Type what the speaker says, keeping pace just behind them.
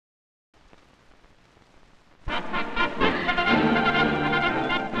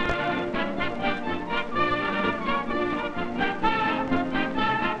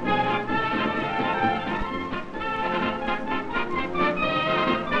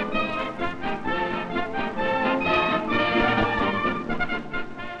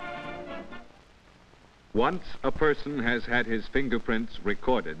Once a person has had his fingerprints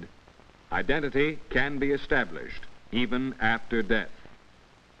recorded, identity can be established even after death.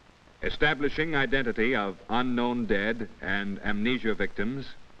 Establishing identity of unknown dead and amnesia victims,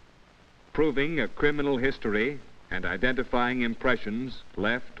 proving a criminal history, and identifying impressions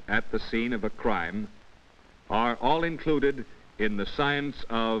left at the scene of a crime are all included in the science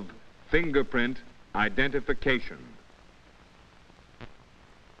of fingerprint identification.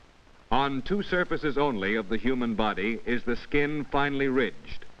 On two surfaces only of the human body is the skin finely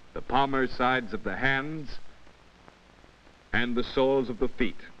ridged, the palmar sides of the hands and the soles of the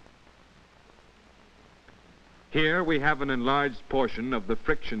feet. Here we have an enlarged portion of the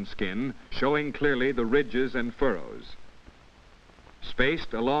friction skin showing clearly the ridges and furrows.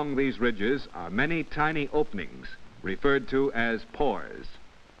 Spaced along these ridges are many tiny openings, referred to as pores.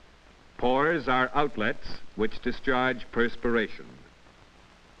 Pores are outlets which discharge perspiration.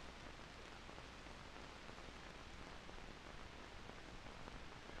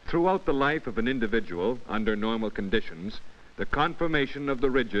 Throughout the life of an individual under normal conditions, the conformation of the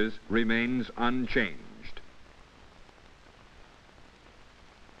ridges remains unchanged.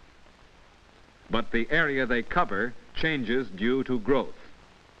 But the area they cover changes due to growth.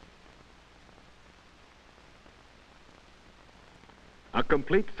 A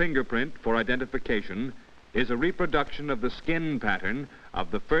complete fingerprint for identification is a reproduction of the skin pattern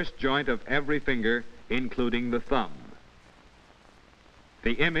of the first joint of every finger, including the thumb.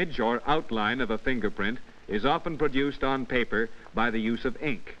 The image or outline of a fingerprint is often produced on paper by the use of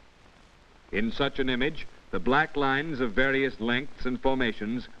ink. In such an image, the black lines of various lengths and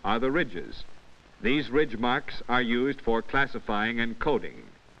formations are the ridges. These ridge marks are used for classifying and coding.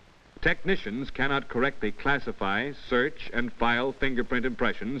 Technicians cannot correctly classify, search, and file fingerprint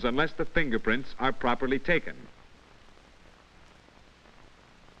impressions unless the fingerprints are properly taken.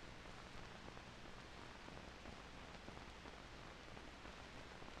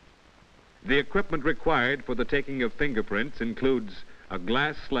 The equipment required for the taking of fingerprints includes a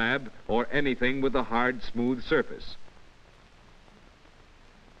glass slab or anything with a hard, smooth surface,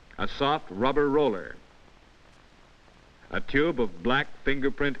 a soft rubber roller, a tube of black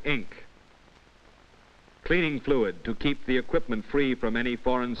fingerprint ink, cleaning fluid to keep the equipment free from any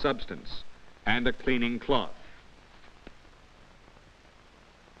foreign substance, and a cleaning cloth.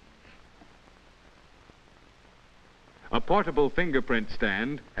 A portable fingerprint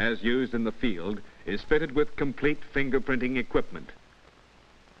stand, as used in the field, is fitted with complete fingerprinting equipment.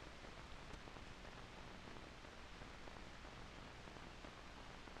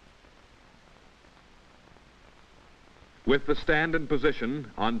 With the stand in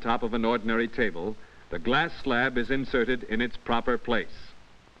position on top of an ordinary table, the glass slab is inserted in its proper place.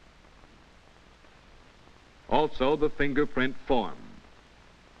 Also, the fingerprint form.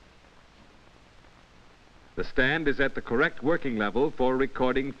 The stand is at the correct working level for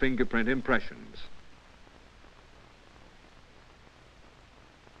recording fingerprint impressions.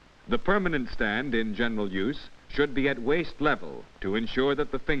 The permanent stand in general use should be at waist level to ensure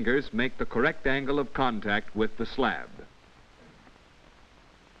that the fingers make the correct angle of contact with the slab.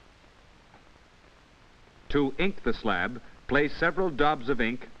 To ink the slab, place several daubs of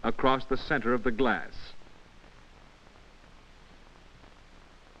ink across the center of the glass.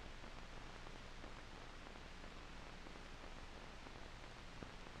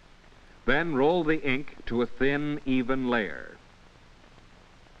 Then roll the ink to a thin, even layer.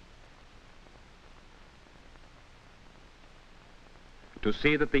 To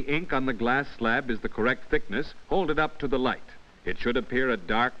see that the ink on the glass slab is the correct thickness, hold it up to the light. It should appear a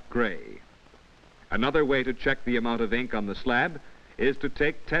dark gray. Another way to check the amount of ink on the slab is to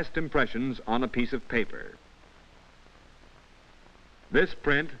take test impressions on a piece of paper. This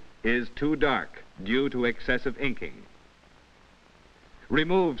print is too dark due to excessive inking.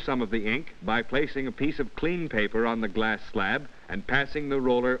 Remove some of the ink by placing a piece of clean paper on the glass slab and passing the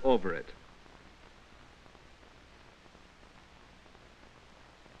roller over it.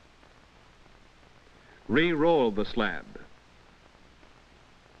 Re-roll the slab.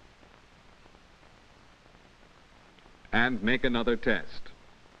 And make another test.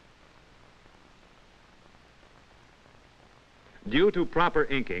 Due to proper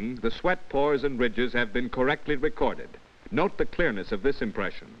inking, the sweat pores and ridges have been correctly recorded. Note the clearness of this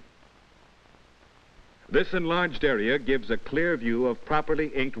impression. This enlarged area gives a clear view of properly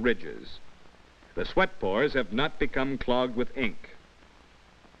inked ridges. The sweat pores have not become clogged with ink.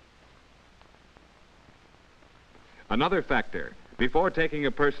 Another factor, before taking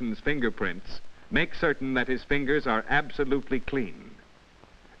a person's fingerprints, make certain that his fingers are absolutely clean.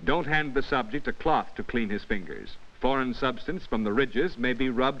 Don't hand the subject a cloth to clean his fingers. Foreign substance from the ridges may be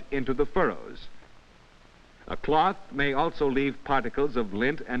rubbed into the furrows. A cloth may also leave particles of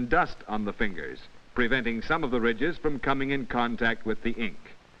lint and dust on the fingers, preventing some of the ridges from coming in contact with the ink.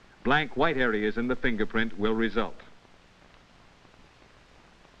 Blank white areas in the fingerprint will result.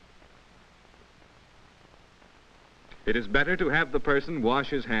 It is better to have the person wash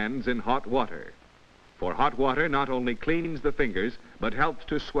his hands in hot water, for hot water not only cleans the fingers, but helps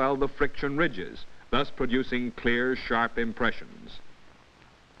to swell the friction ridges, thus producing clear, sharp impressions.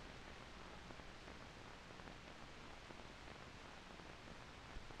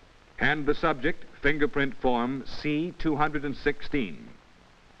 Hand the subject fingerprint form C-216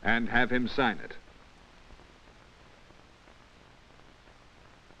 and have him sign it.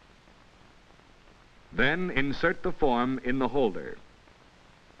 Then insert the form in the holder.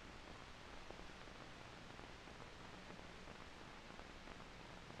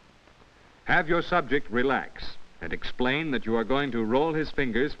 Have your subject relax and explain that you are going to roll his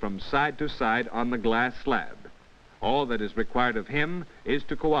fingers from side to side on the glass slab. All that is required of him is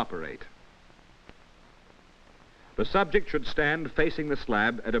to cooperate. The subject should stand facing the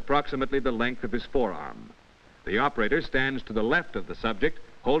slab at approximately the length of his forearm. The operator stands to the left of the subject,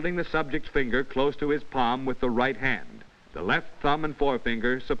 holding the subject's finger close to his palm with the right hand, the left thumb and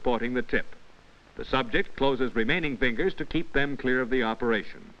forefinger supporting the tip. The subject closes remaining fingers to keep them clear of the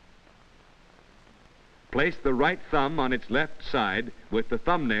operation. Place the right thumb on its left side with the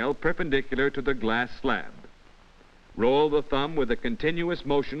thumbnail perpendicular to the glass slab. Roll the thumb with a continuous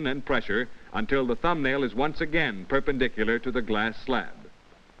motion and pressure until the thumbnail is once again perpendicular to the glass slab.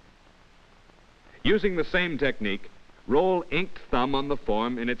 Using the same technique, roll inked thumb on the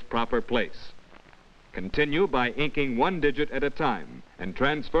form in its proper place. Continue by inking one digit at a time and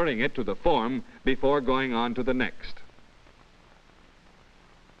transferring it to the form before going on to the next.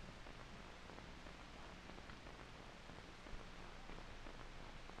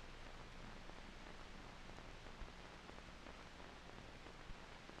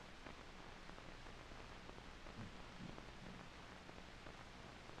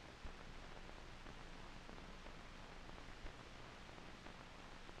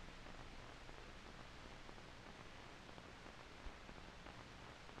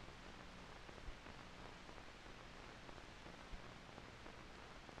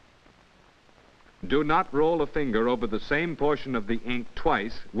 Do not roll a finger over the same portion of the ink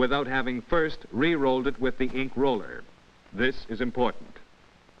twice without having first re-rolled it with the ink roller. This is important.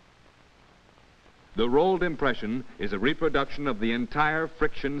 The rolled impression is a reproduction of the entire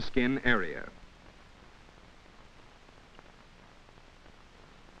friction skin area.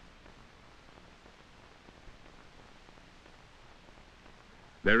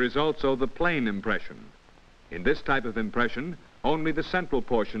 There is also the plane impression. In this type of impression, only the central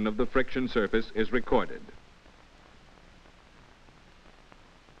portion of the friction surface is recorded.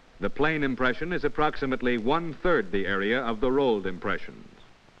 The plane impression is approximately 1/3 the area of the rolled impressions.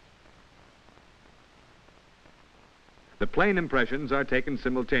 The plane impressions are taken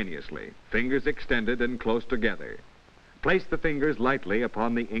simultaneously, fingers extended and close together. Place the fingers lightly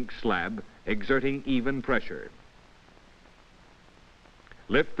upon the ink slab, exerting even pressure.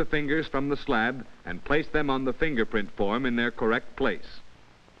 Lift the fingers from the slab and place them on the fingerprint form in their correct place.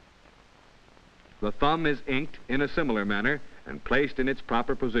 The thumb is inked in a similar manner and placed in its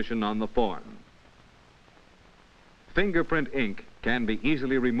proper position on the form. Fingerprint ink can be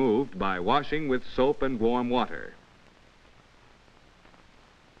easily removed by washing with soap and warm water.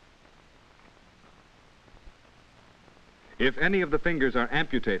 If any of the fingers are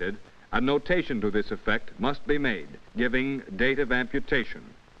amputated, a notation to this effect must be made, giving date of amputation.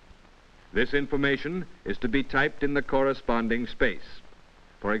 This information is to be typed in the corresponding space.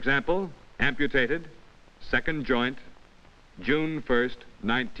 For example, amputated, second joint, June 1st,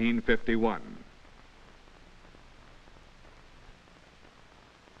 1951.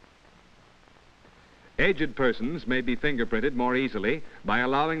 Aged persons may be fingerprinted more easily by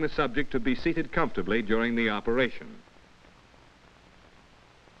allowing the subject to be seated comfortably during the operation.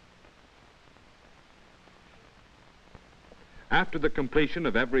 After the completion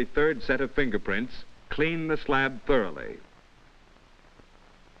of every third set of fingerprints, clean the slab thoroughly.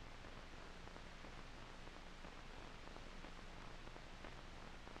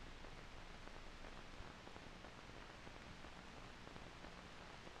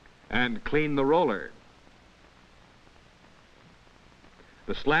 And clean the roller.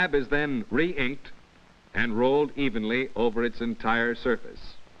 The slab is then re-inked and rolled evenly over its entire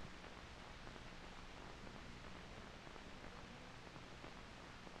surface.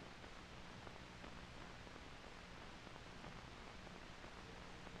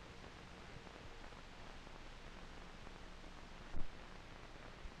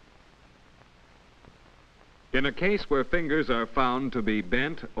 In a case where fingers are found to be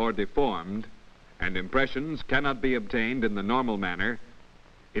bent or deformed, and impressions cannot be obtained in the normal manner,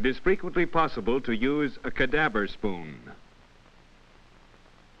 it is frequently possible to use a cadaver spoon.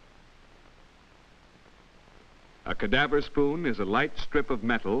 A cadaver spoon is a light strip of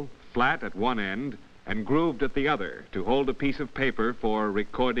metal, flat at one end and grooved at the other to hold a piece of paper for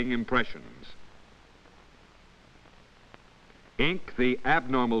recording impressions. Ink the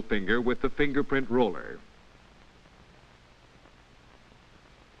abnormal finger with the fingerprint roller.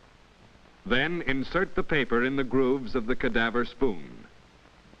 Then insert the paper in the grooves of the cadaver spoon.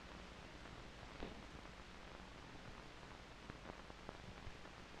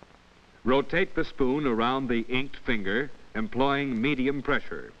 Rotate the spoon around the inked finger, employing medium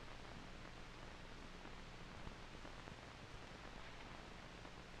pressure.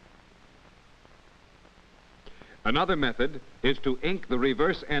 Another method is to ink the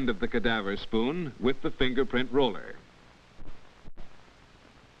reverse end of the cadaver spoon with the fingerprint roller.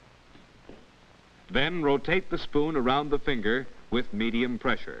 Then rotate the spoon around the finger with medium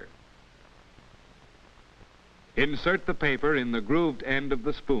pressure. Insert the paper in the grooved end of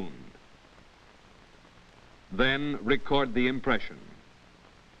the spoon. Then record the impression.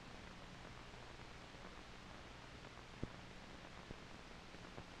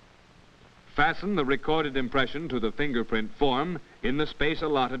 Fasten the recorded impression to the fingerprint form in the space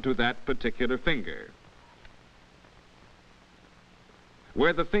allotted to that particular finger.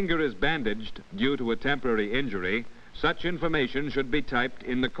 Where the finger is bandaged due to a temporary injury, such information should be typed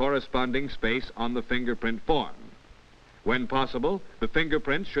in the corresponding space on the fingerprint form. When possible, the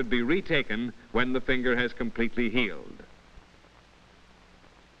fingerprints should be retaken when the finger has completely healed.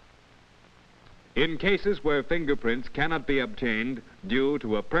 In cases where fingerprints cannot be obtained due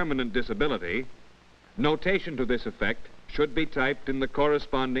to a permanent disability, notation to this effect should be typed in the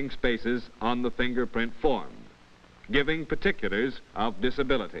corresponding spaces on the fingerprint form, giving particulars of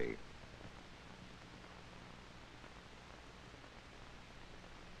disability.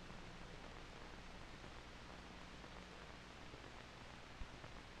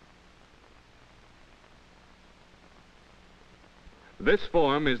 This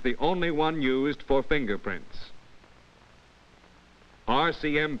form is the only one used for fingerprints.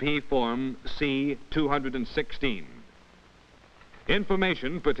 RCMP Form C-216.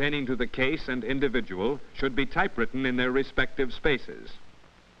 Information pertaining to the case and individual should be typewritten in their respective spaces.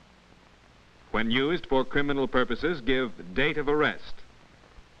 When used for criminal purposes, give date of arrest.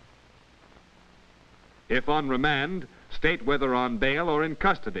 If on remand, state whether on bail or in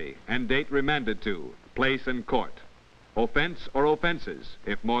custody and date remanded to, place and court. Offense or offenses.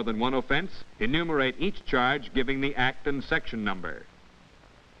 If more than one offense, enumerate each charge giving the act and section number.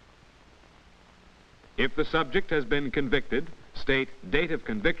 If the subject has been convicted, state date of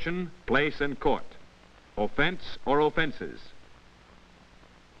conviction, place and court. Offense or offenses.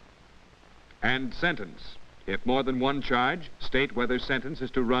 And sentence. If more than one charge, state whether sentence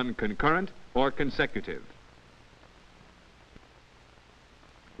is to run concurrent or consecutive.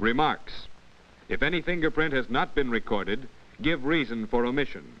 Remarks. If any fingerprint has not been recorded, give reason for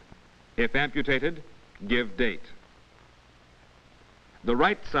omission. If amputated, give date. The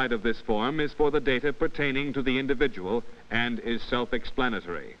right side of this form is for the data pertaining to the individual and is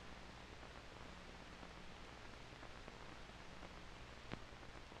self-explanatory.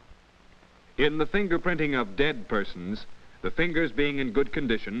 In the fingerprinting of dead persons, the fingers being in good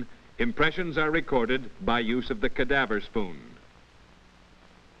condition, impressions are recorded by use of the cadaver spoon.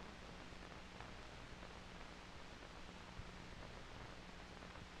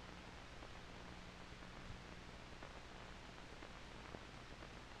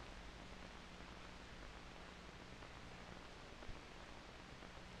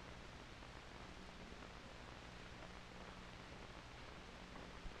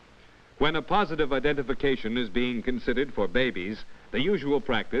 When a positive identification is being considered for babies, the usual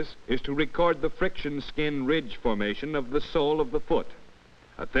practice is to record the friction skin ridge formation of the sole of the foot.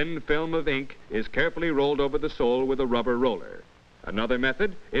 A thin film of ink is carefully rolled over the sole with a rubber roller. Another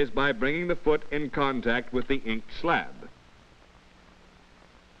method is by bringing the foot in contact with the inked slab.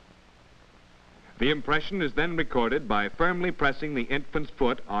 The impression is then recorded by firmly pressing the infant's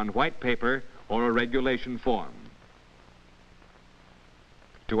foot on white paper or a regulation form.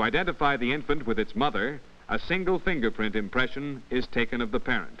 To identify the infant with its mother, a single fingerprint impression is taken of the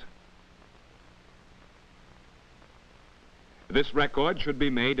parent. This record should be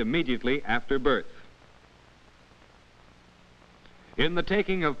made immediately after birth. In the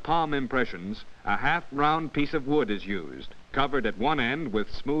taking of palm impressions, a half-round piece of wood is used, covered at one end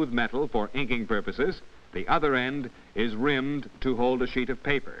with smooth metal for inking purposes. The other end is rimmed to hold a sheet of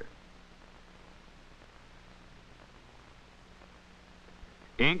paper.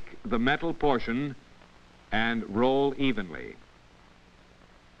 Ink the metal portion and roll evenly.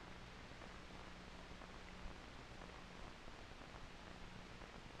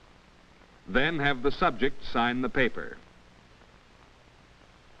 Then have the subject sign the paper.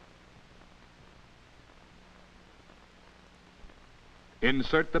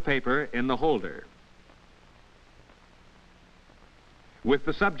 Insert the paper in the holder. With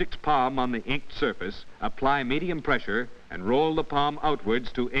the subject's palm on the inked surface, apply medium pressure and roll the palm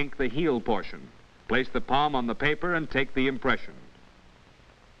outwards to ink the heel portion. Place the palm on the paper and take the impression.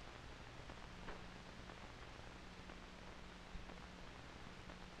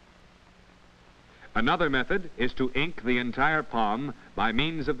 Another method is to ink the entire palm by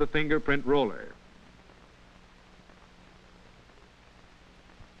means of the fingerprint roller.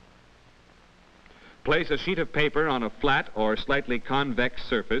 Place a sheet of paper on a flat or slightly convex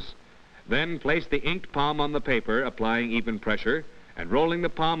surface, then place the inked palm on the paper, applying even pressure, and rolling the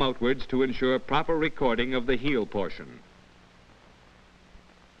palm outwards to ensure proper recording of the heel portion.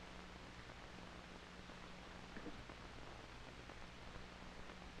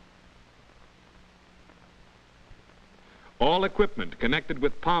 All equipment connected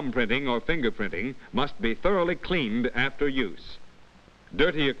with palm printing or fingerprinting must be thoroughly cleaned after use.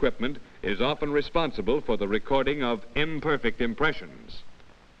 Dirty equipment is often responsible for the recording of imperfect impressions.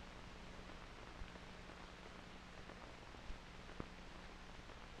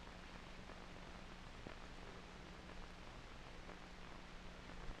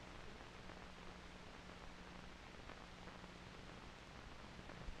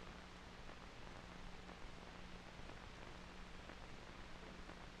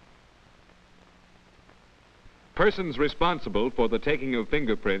 Persons responsible for the taking of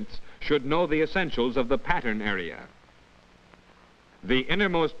fingerprints should know the essentials of the pattern area. The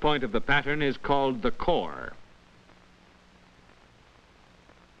innermost point of the pattern is called the core.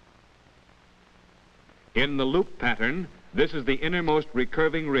 In the loop pattern, this is the innermost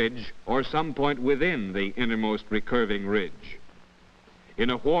recurving ridge or some point within the innermost recurving ridge. In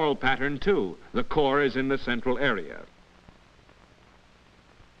a whorl pattern, too, the core is in the central area.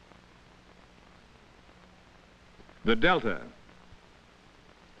 The delta,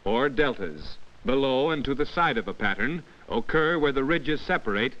 or deltas, below and to the side of a pattern occur where the ridges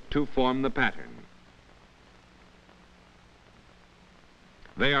separate to form the pattern.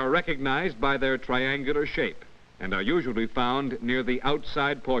 They are recognized by their triangular shape and are usually found near the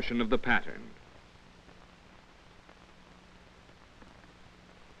outside portion of the pattern.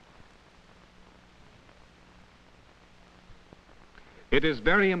 It is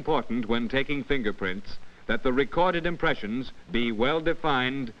very important when taking fingerprints that the recorded impressions be well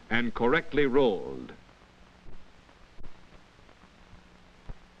defined and correctly rolled.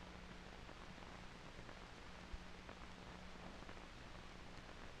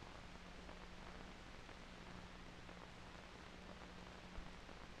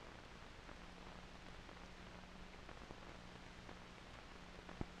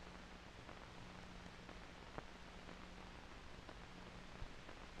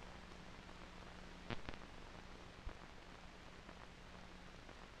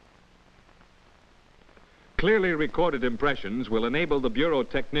 Clearly recorded impressions will enable the bureau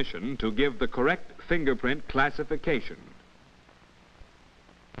technician to give the correct fingerprint classification.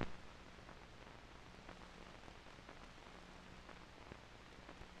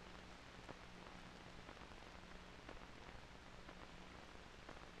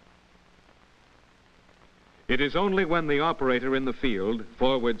 It is only when the operator in the field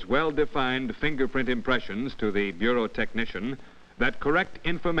forwards well-defined fingerprint impressions to the bureau technician that correct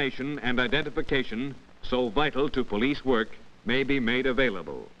information and identification so vital to police work may be made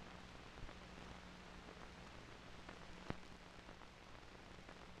available.